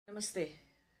Namaste.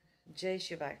 Jai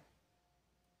Shivai.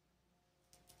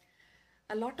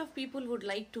 A lot of people would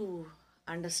like to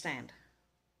understand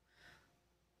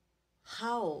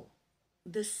how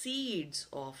the seeds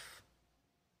of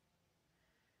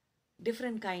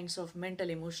different kinds of mental,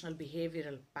 emotional,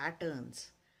 behavioral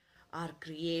patterns are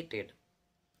created.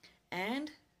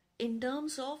 And in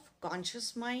terms of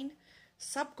conscious mind,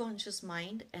 subconscious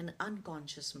mind, and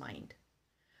unconscious mind,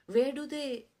 where do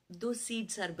those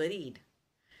seeds are buried?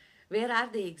 Where are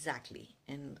they exactly?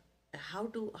 And how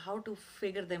to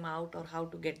figure them out, or how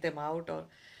to get them out, or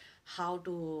how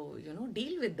to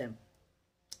deal with them.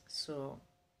 So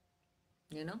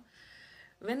you know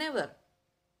whenever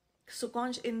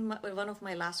in one of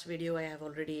my last video, I have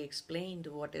already explained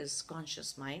what is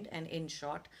conscious mind. And in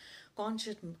short,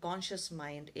 conscious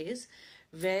mind is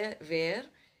where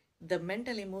the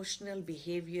mental, emotional,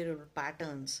 behavioral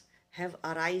patterns have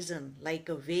arisen like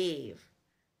a wave,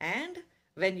 and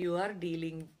when you are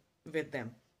dealing with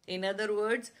them, in other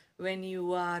words, when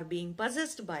you are being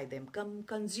possessed by them,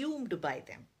 consumed by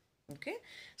them. Okay,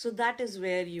 so that is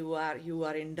where you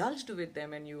are indulged with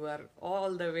them, and you are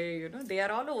all the way, they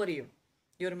are all over you,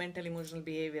 your mental, emotional,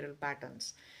 behavioral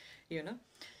patterns. you know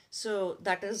so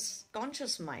that is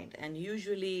conscious mind. And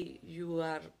usually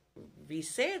we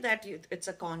say that it's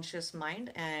a conscious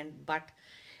mind, and but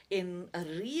in a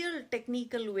real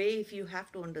technical way, if you have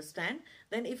to understand,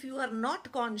 then if you are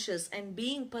not conscious and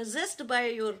being possessed by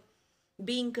your,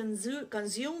 being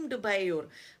consumed by your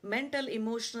mental,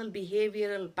 emotional,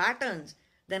 behavioral patterns,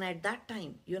 then at that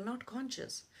time you're not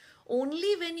conscious.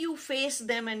 Only when you face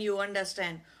them and you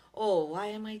understand, oh, why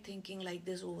am I thinking like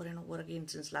this over and over again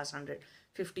since last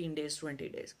 115 days, 20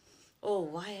 days? Oh,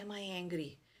 why am I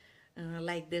angry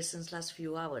like this since last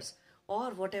few hours?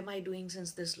 Or what am I doing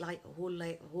since this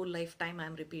whole lifetime?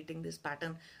 I'm repeating this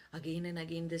pattern again and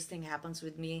again. This thing happens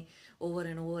with me over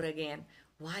and over again.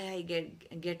 Why I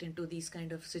get into these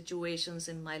kind of situations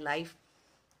in my life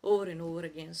over and over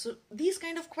again? So these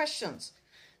kind of questions.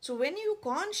 So when you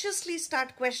consciously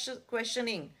start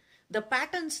questioning the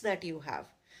patterns that you have,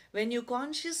 when you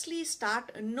consciously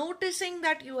start noticing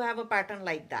that you have a pattern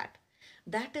like that,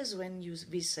 that is when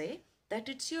we say that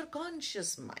it's your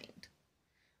conscious mind,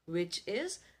 which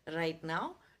is right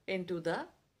now into the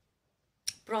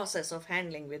process of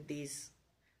handling with these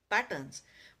patterns.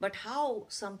 But how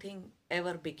something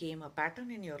ever became a pattern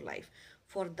in your life,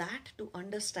 for that to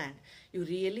understand, you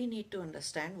really need to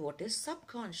understand what is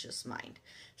subconscious mind.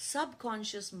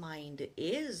 Subconscious mind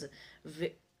is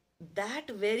that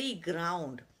very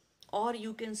ground, or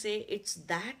you can say it's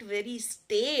that very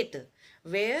state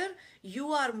where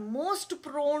you are most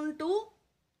prone to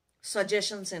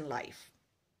suggestions in life.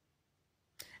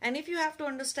 And if you have to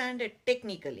understand it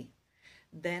technically,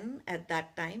 then at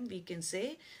that time we can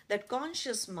say that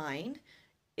conscious mind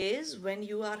is when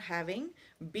you are having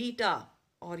beta,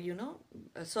 or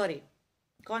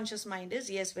conscious mind is,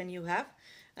 yes, when you have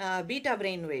beta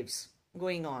brain waves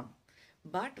going on.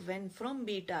 But when from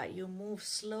beta you move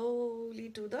slowly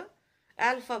to the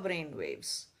alpha brain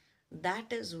waves,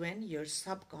 that is when your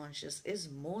subconscious is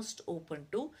most open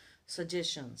to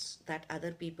suggestions that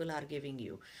other people are giving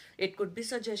you. It could be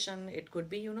suggestion, it could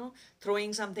be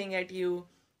throwing something at you,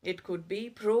 it could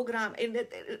be program. In the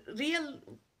real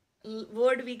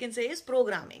word we can say is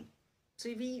programming. So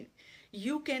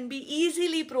you can be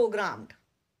easily programmed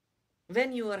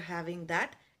when you are having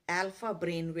that alpha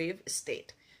brainwave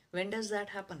state. When does that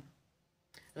happen?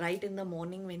 Right in the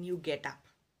morning when you get up,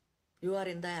 you are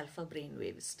in the alpha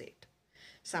brainwave state.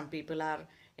 Some people are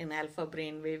in alpha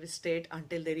brainwave state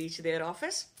until they reach their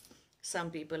office. Some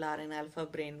people are in alpha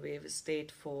brainwave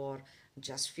state for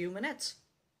just few minutes,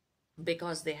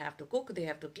 because they have to cook, they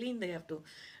have to clean, they have to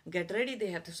get ready,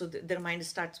 so their mind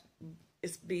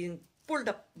is being pulled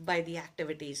up by the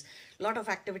activities, lot of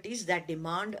activities that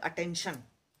demand attention.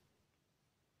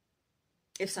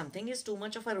 If something is too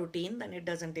much of a routine, then it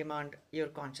doesn't demand your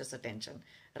conscious attention,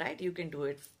 right? You can do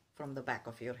it from the back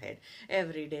of your head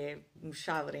every day,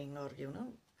 showering, or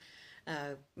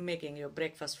making your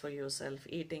breakfast for yourself,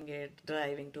 eating it,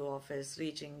 driving to office,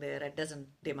 reaching there. It doesn't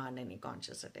demand any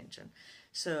conscious attention.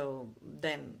 So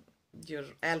then your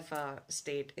alpha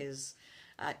state is,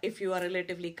 if you are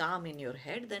relatively calm in your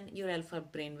head, then your alpha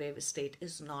brainwave state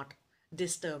is not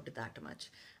disturbed that much.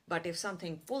 But if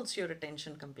something pulls your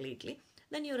attention completely,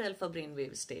 then your alpha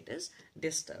brainwave state is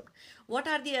disturbed. What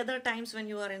are the other times when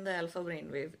you are in the alpha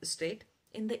brainwave state?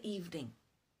 In the evening.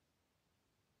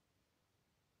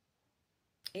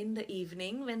 In the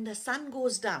evening, when the sun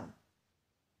goes down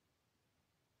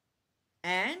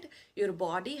and your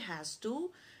body has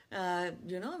to,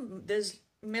 there's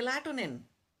melatonin.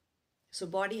 So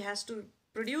body has to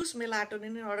produce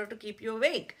melatonin in order to keep you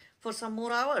awake for some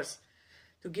more hours,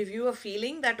 to give you a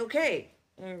feeling that, okay,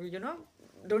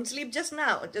 don't sleep just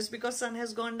now, just because sun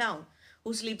has gone down.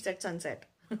 Who sleeps at sunset?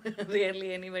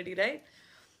 Rarely anybody, right?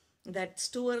 That's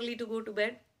too early to go to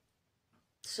bed.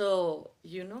 So,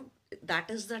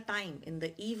 that is the time in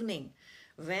the evening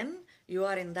when you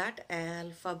are in that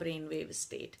alpha brainwave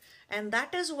state. And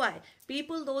that is why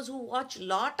people, those who watch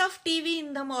lot of TV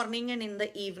in the morning and in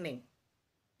the evening,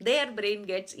 their brain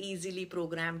gets easily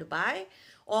programmed by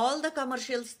all the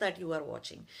commercials that you are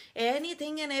watching.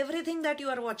 Anything and everything that you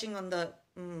are watching on the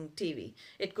TV.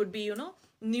 It could be,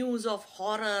 news of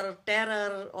horror,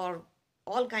 terror, or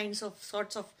all kinds of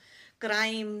sorts of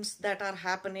crimes that are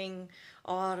happening,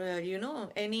 or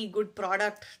any good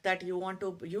product that you want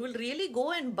to, you will really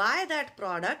go and buy that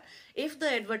product if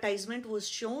the advertisement was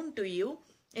shown to you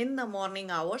in the morning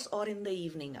hours or in the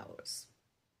evening hours.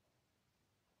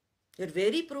 You're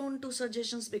very prone to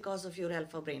suggestions because of your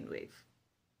alpha brainwave.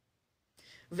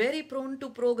 Very prone to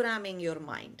programming your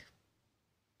mind.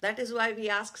 That is why we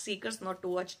ask seekers not to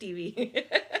watch TV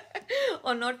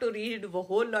or not to read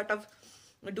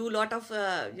do a lot of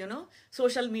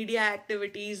social media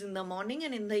activities in the morning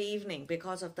and in the evening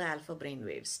because of the alpha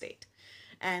brainwave state.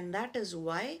 And that is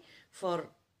why for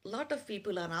a lot of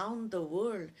people around the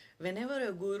world, whenever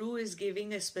a guru is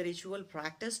giving a spiritual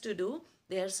practice to do,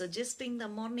 they are suggesting the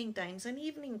morning times and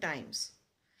evening times,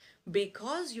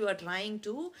 because you are trying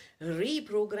to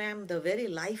reprogram the very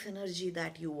life energy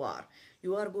that you are.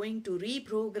 You are going to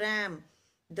reprogram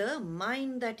the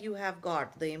mind that you have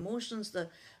got, the emotions, the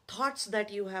thoughts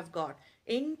that you have got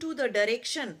into the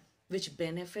direction which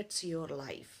benefits your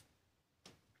life,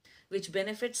 which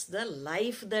benefits the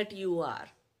life that you are,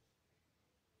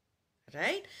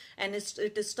 right? And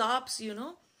it stops,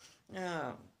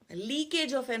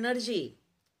 leakage of energy.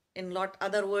 In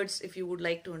other words, if you would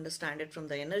like to understand it from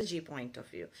the energy point of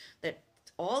view, that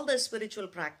all the spiritual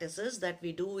practices that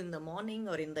we do in the morning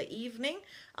or in the evening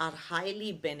are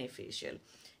highly beneficial.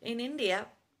 In India,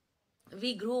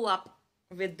 we grew up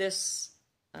with this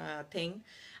thing.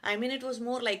 I mean, it was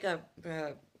more like a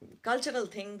cultural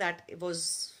thing that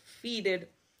was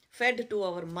fed to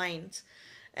our minds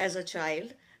as a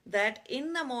child, that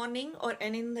in the morning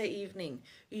and in the evening,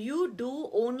 you do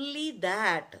only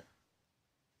that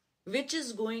which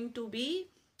is going to be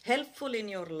helpful in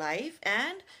your life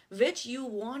and which you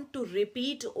want to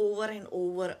repeat over and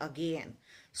over again.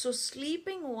 So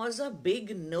sleeping was a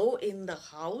big no in the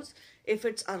house if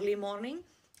it's early morning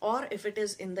or if it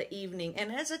is in the evening.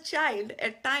 And as a child,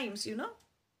 at times,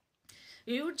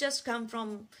 you would just come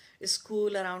from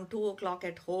school around 2 o'clock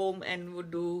at home and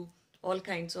would do all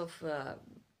kinds of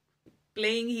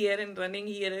playing here and running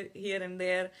here and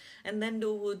there, and then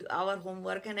do our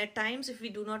homework. And at times, if we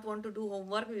do not want to do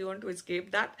homework, we want to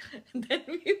escape that, then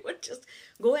we would just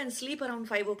go and sleep around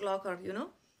 5 o'clock or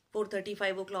 4:30,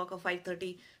 5 o'clock, or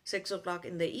 5:30, 6 o'clock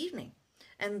in the evening.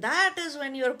 And that is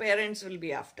when your parents will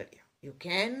be after you. You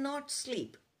cannot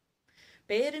sleep.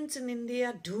 Parents in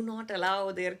India do not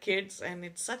allow their kids, and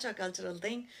it's such a cultural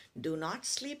thing, do not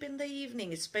sleep in the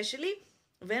evening, especially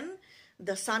when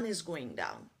the sun is going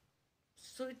down.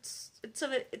 So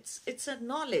it's a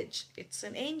knowledge, it's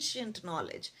an ancient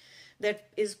knowledge that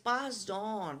is passed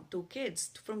on to kids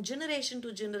from generation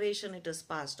to generation. It is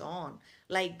passed on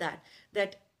like that.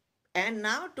 And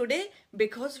now today,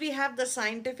 because we have the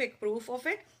scientific proof of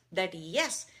it, that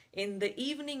yes, in the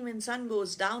evening when sun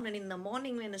goes down and in the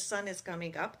morning when the sun is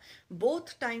coming up,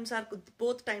 both times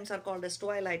are called as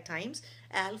twilight times.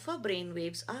 Alpha brain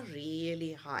waves are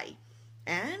really high,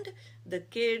 and the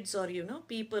kids or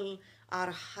people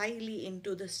are highly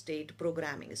into the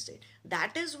programming state.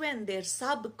 That is when their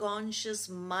subconscious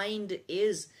mind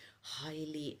is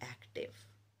highly active.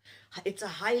 It's a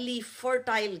highly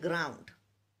fertile ground.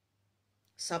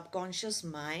 Subconscious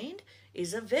mind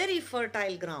is a very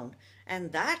fertile ground,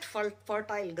 and that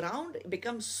fertile ground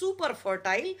becomes super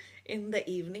fertile in the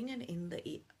evening and in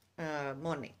the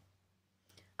morning.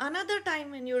 Another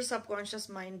time when your subconscious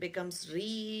mind becomes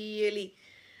really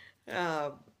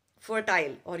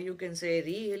fertile, or you can say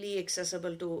really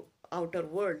accessible to outer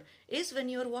world, is when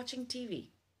you are watching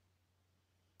TV.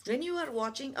 When you are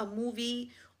watching a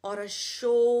movie or a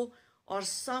show or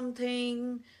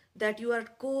something that you are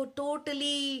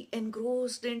totally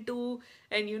engrossed into,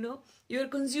 and you're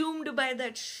consumed by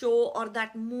that show or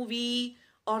that movie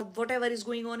or whatever is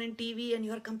going on in TV, and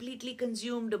you're completely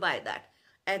consumed by that.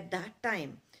 At that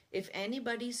time, if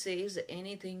anybody says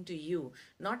anything to you,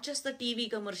 not just the TV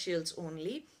commercials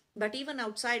only, but even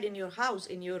outside in your house,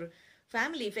 in your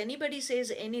family, if anybody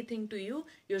says anything to you,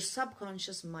 your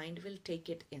subconscious mind will take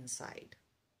it inside.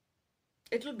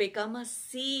 It will become a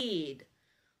seed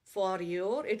for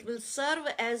your, it will serve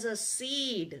as a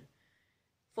seed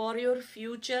for your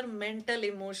future mental,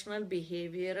 emotional,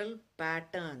 behavioral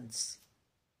patterns.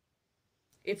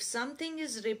 If something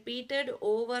is repeated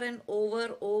over and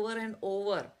over and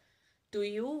over to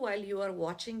you while you are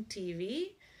watching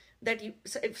TV, that you,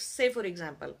 say for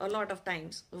example, a lot of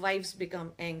times wives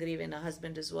become angry when a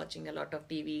husband is watching a lot of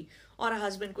TV, or a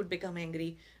husband could become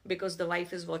angry because the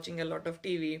wife is watching a lot of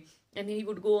TV, and he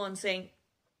would go on saying,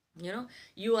 you know,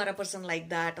 you are a person like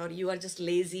that, or you are just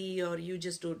lazy, or you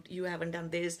just don't, you haven't done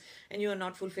this, and you are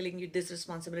not fulfilling this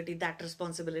responsibility, that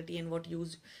responsibility, and what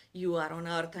you are on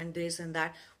earth, and this and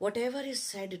that, whatever is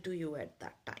said to you at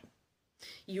that time.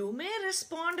 You may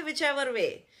respond whichever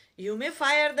way. You may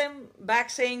fire them back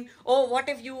saying, oh, what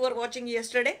if you were watching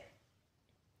yesterday?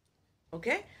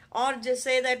 Okay? Or just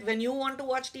say that when you want to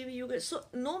watch TV, you get. So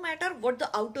no matter what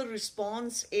the outer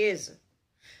response is,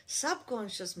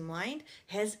 subconscious mind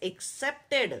has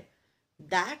accepted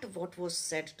that what was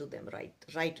said to them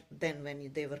right then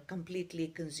when they were completely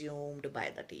consumed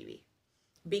by the TV.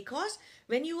 Because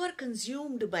when you are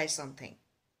consumed by something,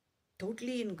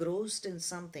 totally engrossed in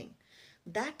something,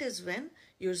 that is when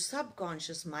your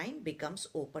subconscious mind becomes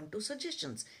open to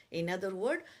suggestions. In other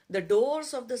words, the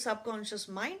doors of the subconscious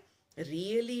mind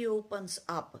really opens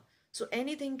up. So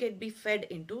anything can be fed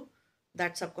into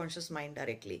that subconscious mind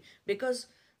directly. Because,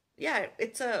 yeah,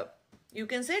 it's a, you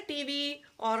can say TV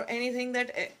or anything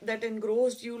that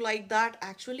engrossed you like that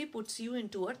actually puts you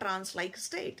into a trance-like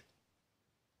state,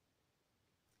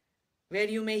 where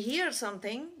you may hear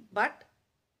something, but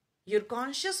your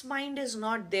conscious mind is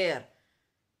not there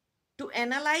to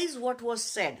analyze what was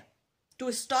said,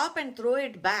 to stop and throw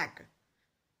it back.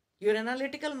 Your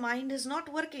analytical mind is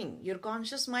not working. Your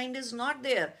conscious mind is not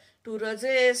there to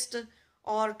resist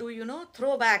or to, you know,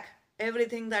 throw back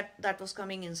everything that was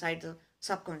coming inside the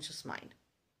subconscious mind.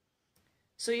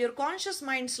 So your conscious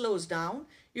mind slows down,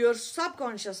 your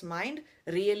subconscious mind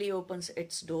really opens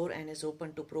its door and is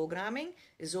open to programming,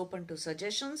 is open to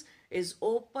suggestions, is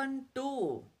open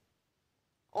to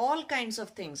all kinds of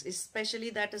things. Especially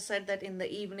that is said that in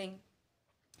the evening,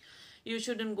 you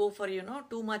shouldn't go for, you know,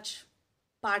 too much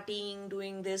partying,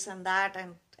 doing this and that,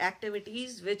 and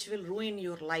activities which will ruin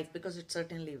your life, because it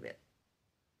certainly will.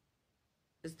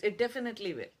 It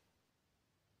definitely will.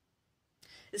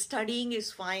 Studying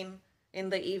is fine in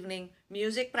the evening.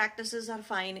 Music practices are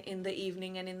fine in the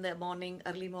evening and in the morning,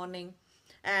 early morning.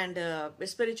 And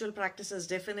spiritual practices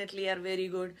definitely are very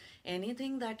good.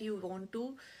 Anything that you want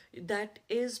to, that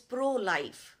is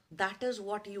pro-life, that is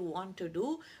what you want to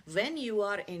do when you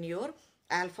are in your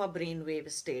alpha brainwave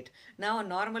state. Now,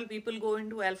 normal people go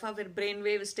into alpha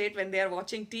brainwave state when they are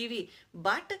watching TV,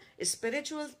 but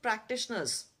spiritual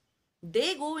practitioners,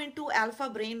 they go into alpha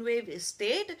brainwave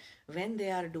state when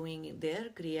they are doing their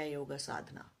Kriya Yoga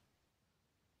sadhana.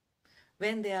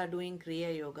 When they are doing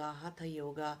Kriya Yoga, Hatha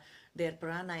Yoga, their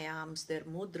pranayams, their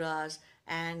mudras,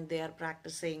 and they are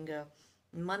practicing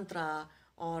mantra,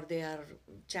 or they are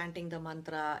chanting the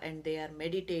mantra and they are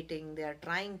meditating, they are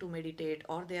trying to meditate,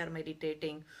 or they are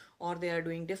meditating, or they are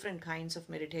doing different kinds of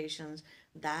meditations,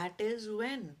 that is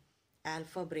when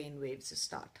alpha brain waves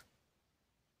start.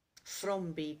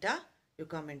 From beta, you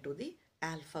come into the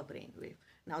alpha brain wave.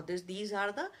 Now, these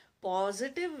are the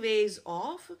positive ways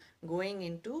of going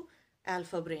into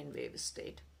alpha brain wave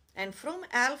state. And from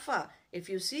alpha, if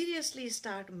you seriously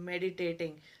start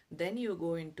meditating, then you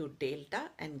go into delta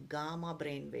and gamma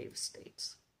brainwave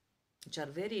states, which are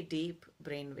very deep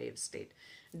brainwave state.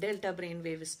 Delta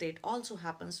brainwave state also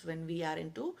happens when we are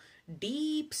into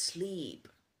deep sleep.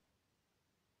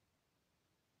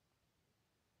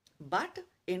 But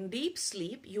in deep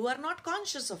sleep, you are not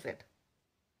conscious of it.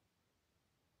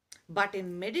 But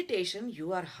in meditation,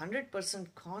 you are 100%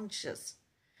 conscious.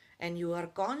 And you are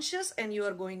conscious and you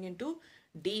are going into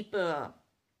deep,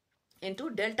 into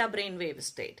delta brainwave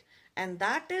state. And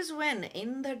that is when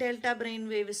in the delta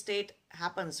brainwave state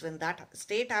happens, when that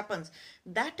state happens,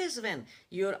 that is when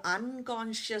your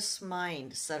unconscious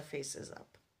mind surfaces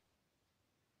up.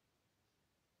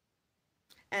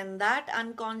 And that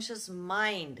unconscious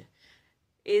mind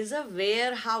is a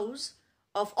warehouse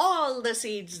of all the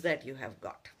seeds that you have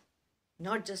got.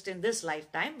 Not just in this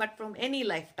lifetime, but from any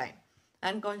lifetime.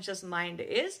 Unconscious mind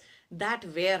is that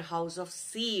warehouse of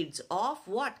seeds of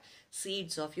what?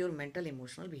 Seeds of your mental,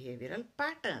 emotional, behavioral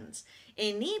patterns.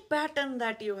 Any pattern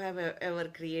that you have ever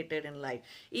created in life.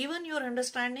 Even your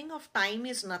understanding of time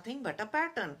is nothing but a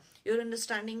pattern. Your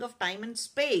understanding of time and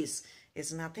space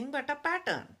is nothing but a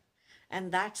pattern.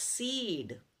 And that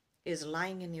seed is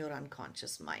lying in your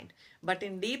unconscious mind. But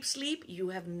in deep sleep, you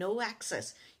have no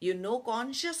access, you no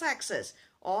conscious access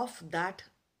of that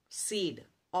seed,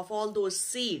 of all those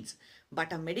seeds.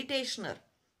 But a meditationer,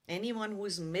 anyone who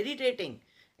is meditating,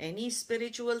 any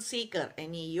spiritual seeker,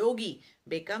 any yogi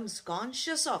becomes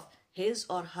conscious of his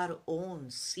or her own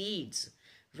seeds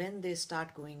when they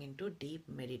start going into deep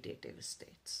meditative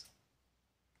states.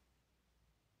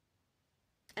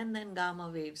 And then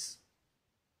gamma waves,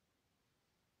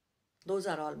 those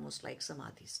are almost like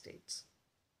samadhi states,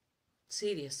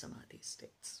 serious samadhi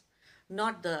states,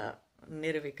 not the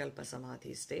nirvikalpa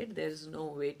samadhi state. There is no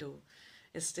way to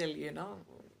still,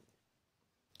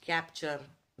 capture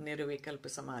nirvikalpa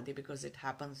samadhi because it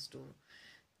happens to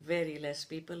very less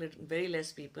people. Very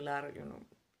less people are,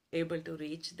 able to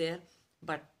reach there.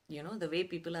 But, the way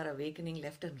people are awakening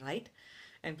left and right,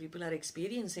 and people are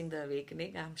experiencing the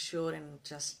awakening, I'm sure in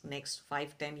just next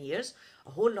 5-10 years, a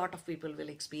whole lot of people will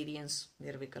experience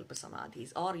nirvikalpa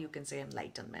samadhis, or you can say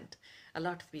enlightenment. A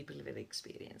lot of people will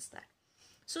experience that.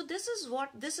 So this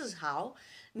is how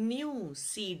new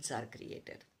seeds are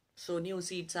created. So new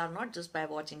seeds are not just by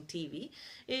watching TV.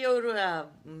 Your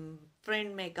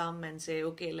friend may come and say,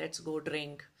 okay, let's go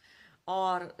drink,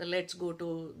 or let's go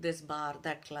to this bar,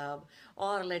 that club,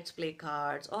 or let's play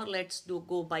cards, or let's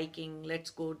go biking,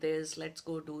 let's go this, let's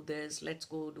go do this, let's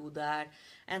go do that.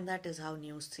 And that is how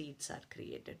new seeds are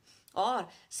created. Or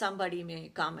somebody may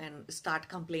come and start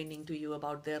complaining to you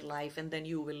about their life, and then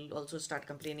you will also start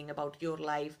complaining about your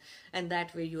life, and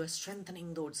that way you are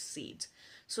strengthening those seeds.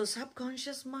 So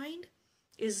subconscious mind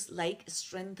is like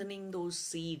strengthening those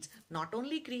seeds, not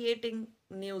only creating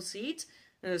new seeds,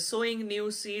 sowing new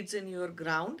seeds in your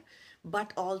ground,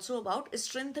 but also about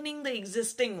strengthening the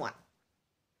existing one,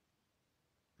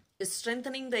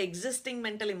 strengthening the existing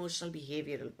mental, emotional,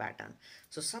 behavioral pattern.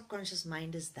 So subconscious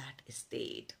mind is that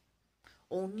state.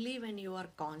 Only when your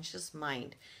conscious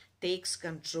mind takes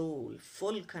control,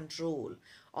 full control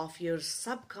of your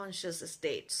subconscious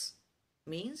states,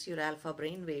 means your alpha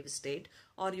brainwave state,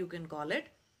 or you can call it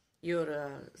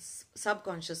your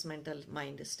subconscious mental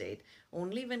mind state.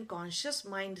 Only when conscious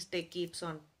mind keeps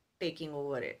on taking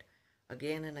over it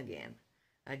again and again,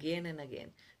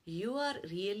 you are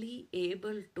really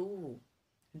able to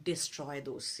destroy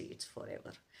those seeds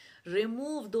forever,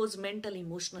 remove those mental,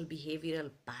 emotional,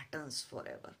 behavioral patterns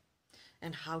forever.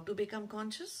 And how to become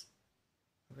conscious?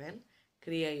 Well,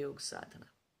 Kriya Yoga sadhana.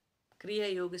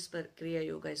 Kriya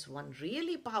Yoga is one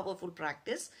really powerful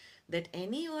practice that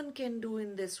anyone can do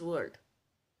in this world.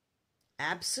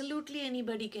 Absolutely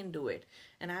anybody can do it.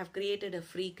 And I have created a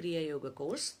free Kriya Yoga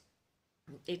course.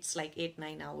 It's like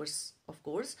 8-9 hours of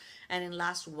course, and in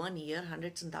last 1 year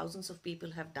hundreds and thousands of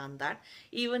people have done that.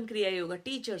 Even Kriya Yoga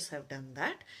teachers have done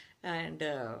that, and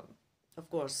of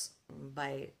course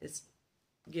by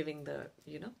giving the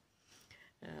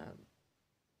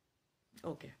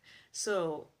okay,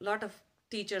 so lot of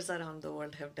teachers around the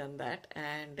world have done that,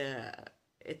 and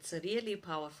it's a really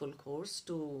powerful course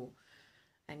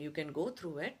and you can go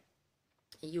through it.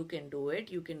 You can do it.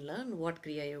 You can learn what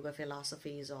Kriya Yoga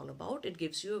philosophy is all about. It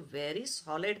gives you a very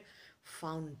solid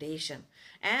foundation.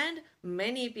 And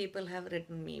many people have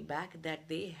written me back that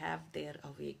they have their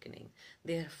awakening,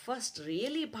 their first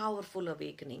really powerful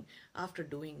awakening after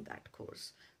doing that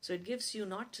course. So it gives you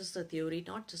not just the theory,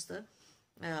 not just the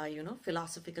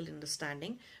philosophical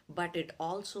understanding, but it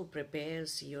also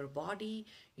prepares your body,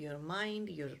 your mind,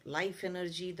 your life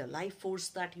energy, the life force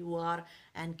that you are,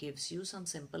 and gives you some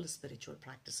simple spiritual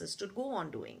practices to go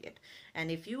on doing it. And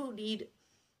if you need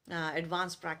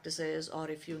advanced practices, or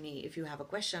if you have a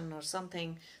question or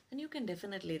something, then you can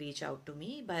definitely reach out to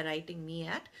me by writing me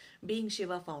at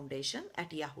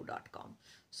beingShivaFoundation@yahoo.com.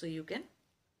 So you can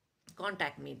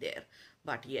contact me there.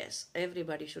 But yes,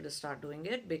 everybody should start doing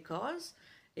it, because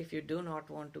if you do not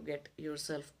want to get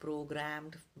yourself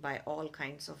programmed by all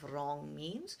kinds of wrong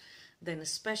means, then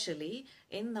especially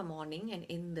in the morning and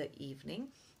in the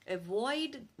evening,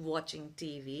 avoid watching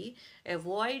TV,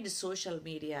 avoid social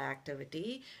media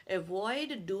activity,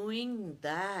 avoid doing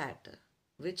that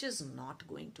which is not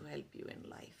going to help you in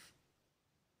life.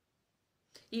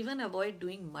 Even avoid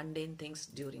doing mundane things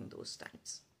during those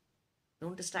times.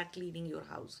 Don't start cleaning your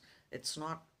house. It's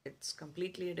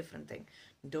completely a different thing.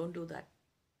 Don't do that.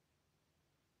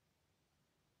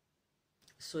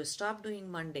 So stop doing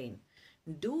mundane.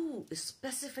 Do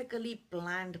specifically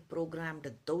planned,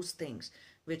 programmed those things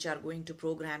which are going to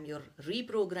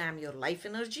reprogram your life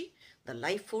energy, the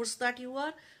life force that you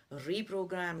are,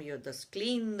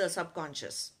 clean the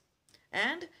subconscious,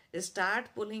 and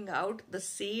start pulling out the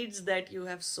seeds that you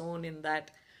have sown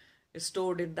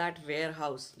stored in that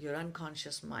warehouse, your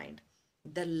unconscious mind.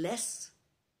 The less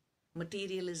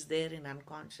material is there in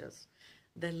unconscious,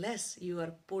 the less you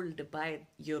are pulled by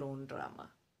your own drama,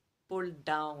 pulled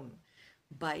down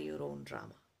by your own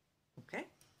drama. Okay?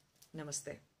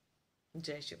 Namaste.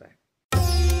 Jai Shivaya.